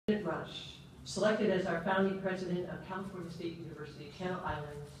Rush, selected as our founding president of California State University, Channel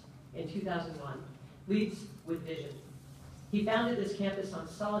Islands in 2001, leads with vision. He founded this campus on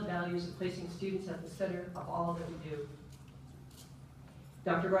solid values of placing students at the center of all that we do.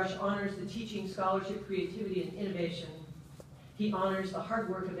 Dr. Rush honors the teaching, scholarship, creativity, and innovation. He honors the hard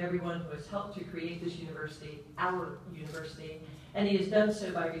work of everyone who has helped to create this university, our university, and he has done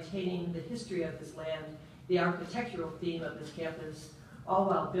so by retaining the history of this land, the architectural theme of this campus, all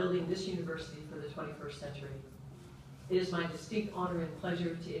while building this university for the 21st century. It is my distinct honor and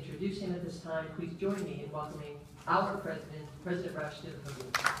pleasure to introduce him at this time. Please join me in welcoming our president, President Rush, to the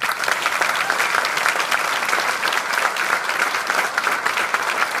podium.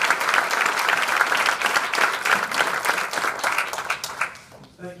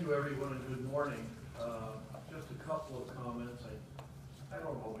 Thank you, everyone, and good morning. Just a couple of comments. I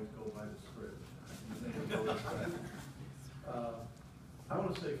don't always go by the script. I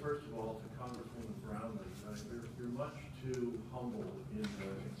want to say, first of all, to Congresswoman Brownlee, you're much too humble in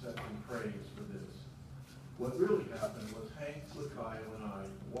accepting praise for this. What really happened was Hank Lacayo and I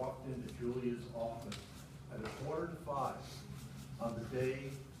walked into Julia's office at 4:45 on the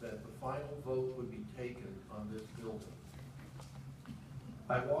day that the final vote would be taken on this building.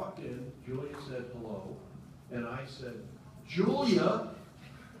 I walked in, Julia said hello, and I said, "Julia!"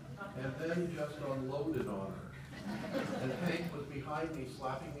 and then just unloaded on her. And Hank was behind me,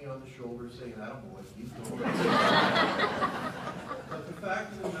 slapping me on the shoulder, saying, "Attaboy, keep going." But the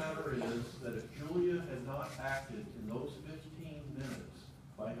fact of the matter is that if Julia had not acted in those 15 minutes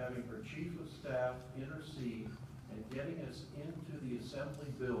by having her chief of staff intercede and getting us into the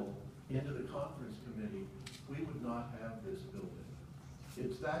assembly bill, into the conference committee, we would not have this building.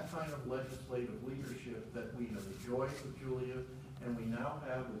 It's that kind of legislative leadership that we have enjoyed with Julia, and we now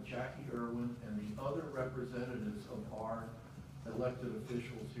have with Jackie Irwin and the other representatives of our elected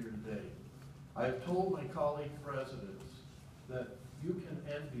officials here today. I have told my colleague presidents that you can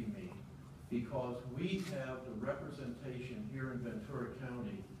envy me because we have the representation here in Ventura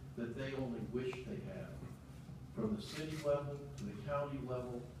County that they only wish they had. From the city level, to the county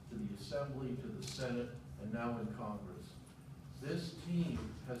level, to the assembly, to the Senate, and now in Congress. This team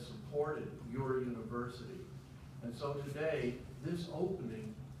has supported your university. And so today, this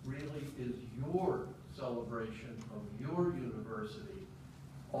opening really is your celebration of your university.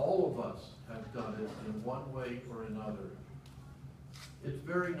 All of us have done it in one way or another. It's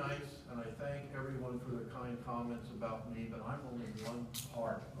very nice, and I thank everyone for their kind comments about me, but I'm only one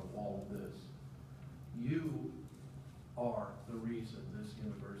part of all of this. You are the reason this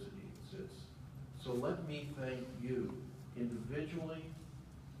university exists. So let me thank you individually.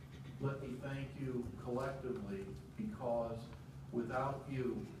 Let me thank you collectively, because without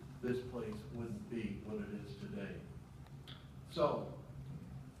you, this place wouldn't be what it is today. So,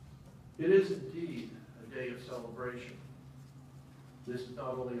 it is indeed a day of celebration. This is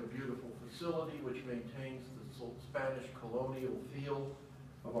not only a beautiful facility which maintains the Spanish colonial feel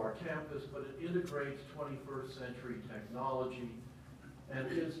of our campus, but it integrates 21st century technology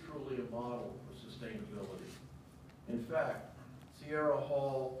and is truly a model for sustainability. In fact, Sierra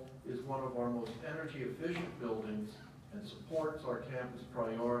Hall is one of our most energy efficient buildings and supports our campus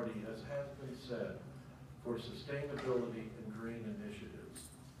priority, as has been said, for sustainability and green initiatives.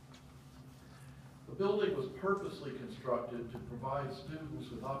 The building was purposely constructed to provide students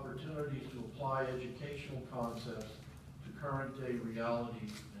with opportunities to apply educational concepts to current day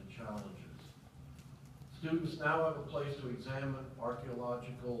realities and challenges. Students now have a place to examine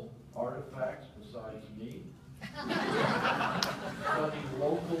archaeological artifacts besides me, study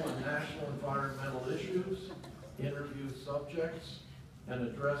local and national environmental issues, interview subjects, and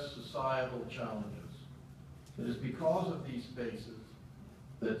address societal challenges. It is because of these spaces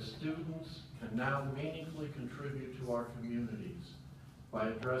that students can now meaningfully contribute to our communities by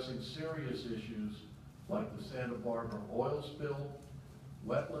addressing serious issues like the Santa Barbara oil spill,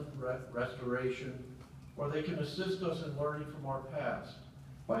 wetland restoration, or they can assist us in learning from our past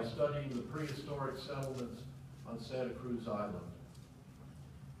by studying the prehistoric settlements on Santa Cruz Island.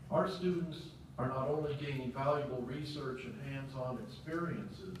 Our students are not only gaining valuable research and hands-on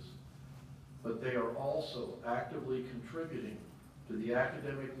experiences, but they are also actively contributing to the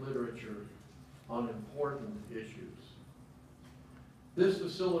academic literature on important issues. This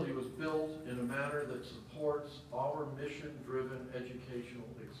facility was built in a manner that supports our mission-driven educational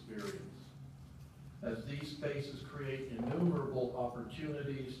experience, as these spaces create innumerable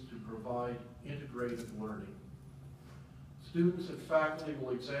opportunities to provide integrated learning. Students and faculty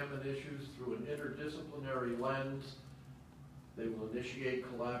will examine issues through an interdisciplinary lens. They will initiate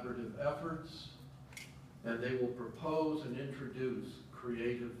collaborative efforts, and they will propose and introduce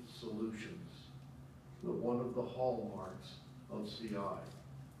creative solutions, one of the hallmarks of CI.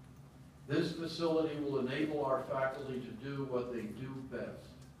 This facility will enable our faculty to do what they do best,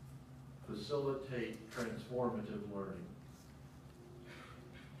 facilitate transformative learning.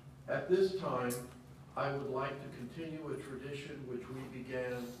 At this time, I would like to continue a tradition which we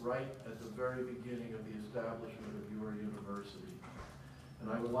began right at the very beginning of the establishment of your university.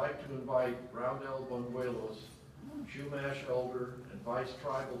 And I would like to invite Raudel Benuelos Chumash Elder and Vice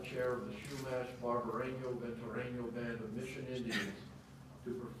Tribal Chair of the Chumash Barbareño Ventureño Band of Mission Indians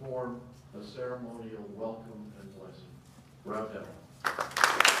to perform a ceremonial welcome and blessing. Raudel.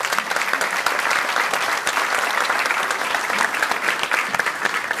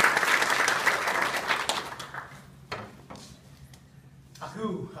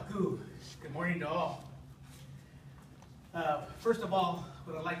 Haku, haku. Good morning to all. First of all,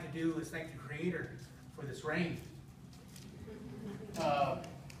 what I'd like to do is thank the Creator for this rain.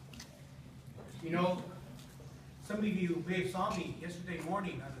 You know, some of you may have saw me yesterday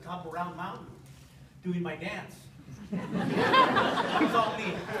morning on the top of Round Mountain doing my dance. That was all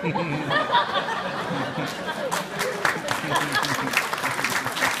me.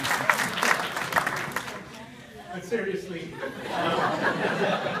 But seriously,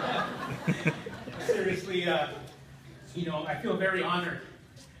 you know, I feel very honored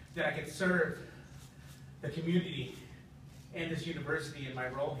that I can serve the community and this university in my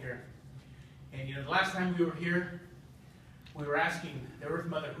role here. And you know, the last time we were here, we were asking the Earth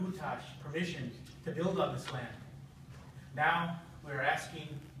Mother Hutash permission to build on this land. Now we're asking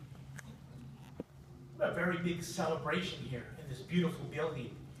a very big celebration here in this beautiful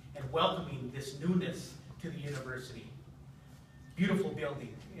building and welcoming this newness to the university. Beautiful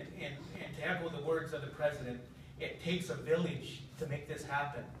building. And to echo the words of the president, it takes a village to make this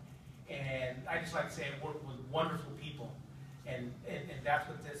happen. And I just like to say I work with wonderful people. And that's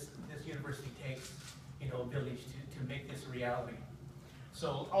what this university takes, you know, a village to make this a reality.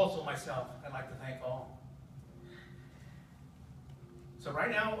 So also myself, I'd like to thank all. So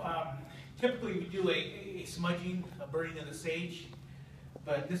right now, typically we do a smudging, a burning of the sage,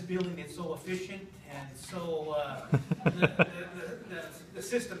 but this building is so efficient and so, the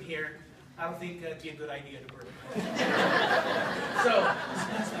system here, I don't think that'd be a good idea to burn. So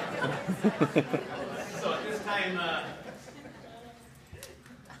at this time,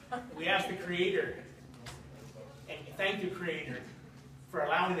 we ask the Creator, and we thank the Creator for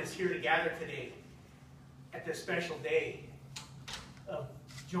allowing us here to gather today at this special day of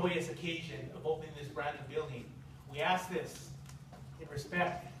joyous occasion of opening this brand new building. We ask this in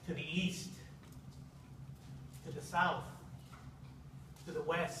respect to the east, to the south, to the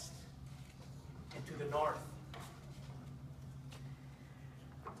west, and to the north.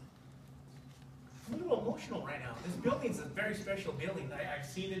 I'm a little emotional right now. This building's a very special building. I've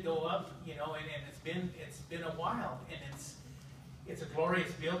seen it go up, you know, and it's been a while, and it's a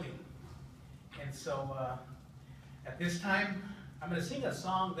glorious building. And so at this time, I'm going to sing a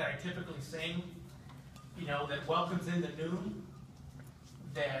song that I typically sing, you know, that welcomes in the new,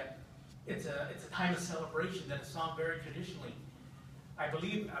 that it's a time of celebration, that it's sung very traditionally. I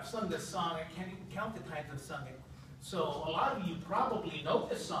believe I've sung this song, I can't even count the times I've sung it. So a lot of you probably know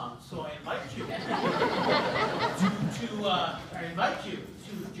this song, so I invite you to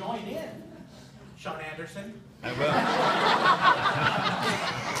join in. Sean Anderson. I will.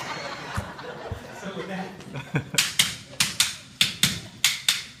 So with that.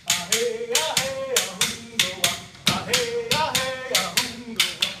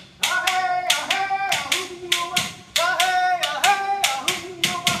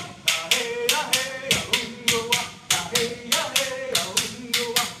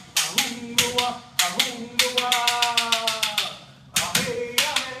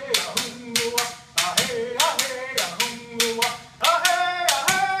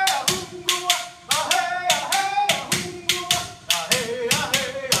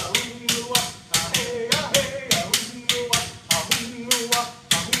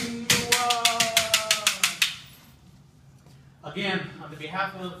 Again, on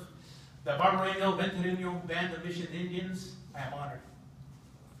behalf of the Barbareño Ventureño Band of Mission Indians, I am honored.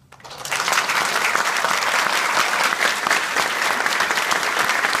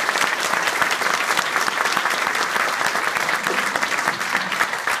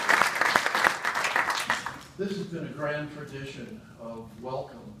 This has been a grand tradition of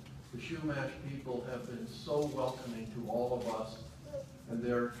welcome. The Chumash people have been so welcoming to all of us and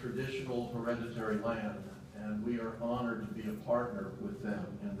their traditional hereditary land, and we are honored to be a partner with them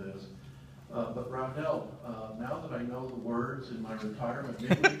in this. But Raudel, now that I know the words in my retirement,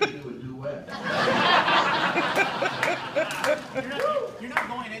 maybe we can do a duet. You're not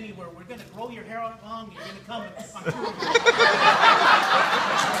going anywhere. We're going to grow your hair out long. You're going to come on tour.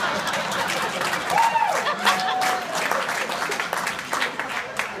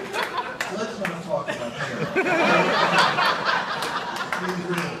 Let's not talk about hair.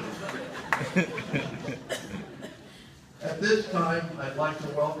 At this time, I'd like to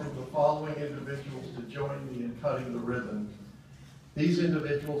welcome the following individuals to join me in cutting the ribbon. These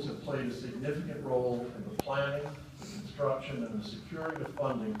individuals have played a significant role in the planning, the construction, and the securing of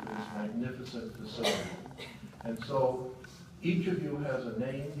funding for this magnificent facility. And so, each of you has a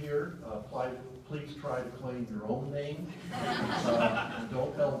name here. Please try to claim your own name. And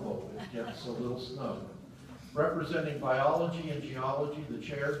don't elbow, it gets a little snug. Representing biology and geology, the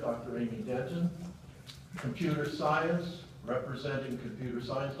chair, Dr. Amy Denton. Computer science, representing computer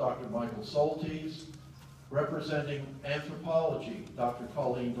science, Dr. Michael Soltis. Representing anthropology, Dr.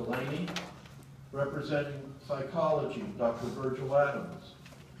 Colleen Delaney. Representing psychology, Dr. Virgil Adams.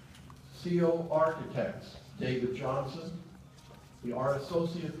 CO architects, David Johnson. Our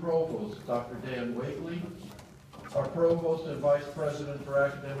associate provost, Dr. Dan Wakely. Our provost and vice president for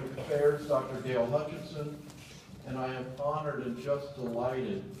academic affairs, Dr. Gail Hutchinson. And I am honored and just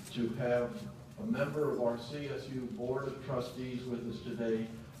delighted to have a member of our CSU Board of Trustees with us today,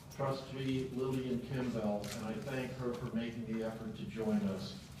 Trustee Lillian Kimbell, and I thank her for making the effort to join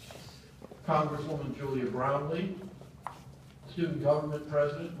us. Congresswoman Julia Brownlee, Student Government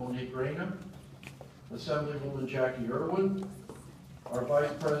President Monique Reyna, Assemblywoman Jackie Irwin, our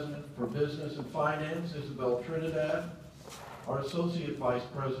Vice President for Business and Finance, Isabel Trinidad, our Associate Vice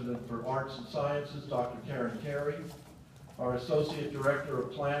President for Arts and Sciences, Dr. Karen Carey, our Associate Director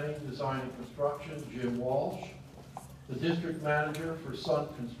of Planning, Design and Construction, Jim Walsh, the District Manager for Sun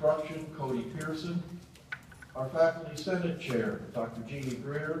Construction, Cody Pearson, our Faculty Senate Chair, Dr. Jeannie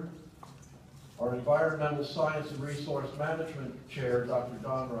Greer, our Environmental Science and Resource Management Chair, Dr.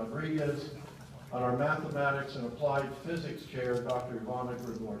 Don Rodriguez, and our Mathematics and Applied Physics Chair, Dr. Ivana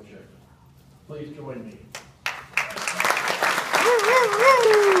Grigorchik. Please join me.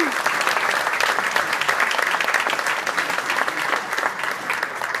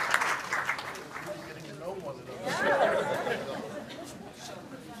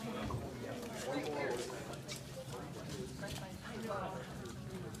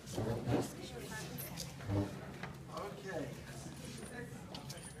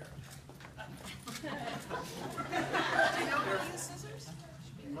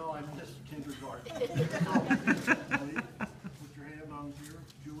 No, I'm just kindergarten. So, put your hand on here,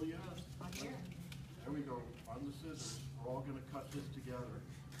 Julia. Here. There we go, on the scissors. We're all going to cut this together.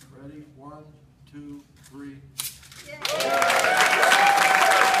 Ready? 1, 2, 3.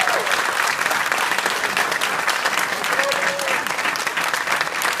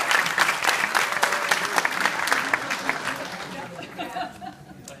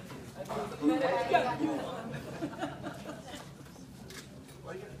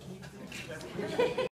 Well, you gotta keep things.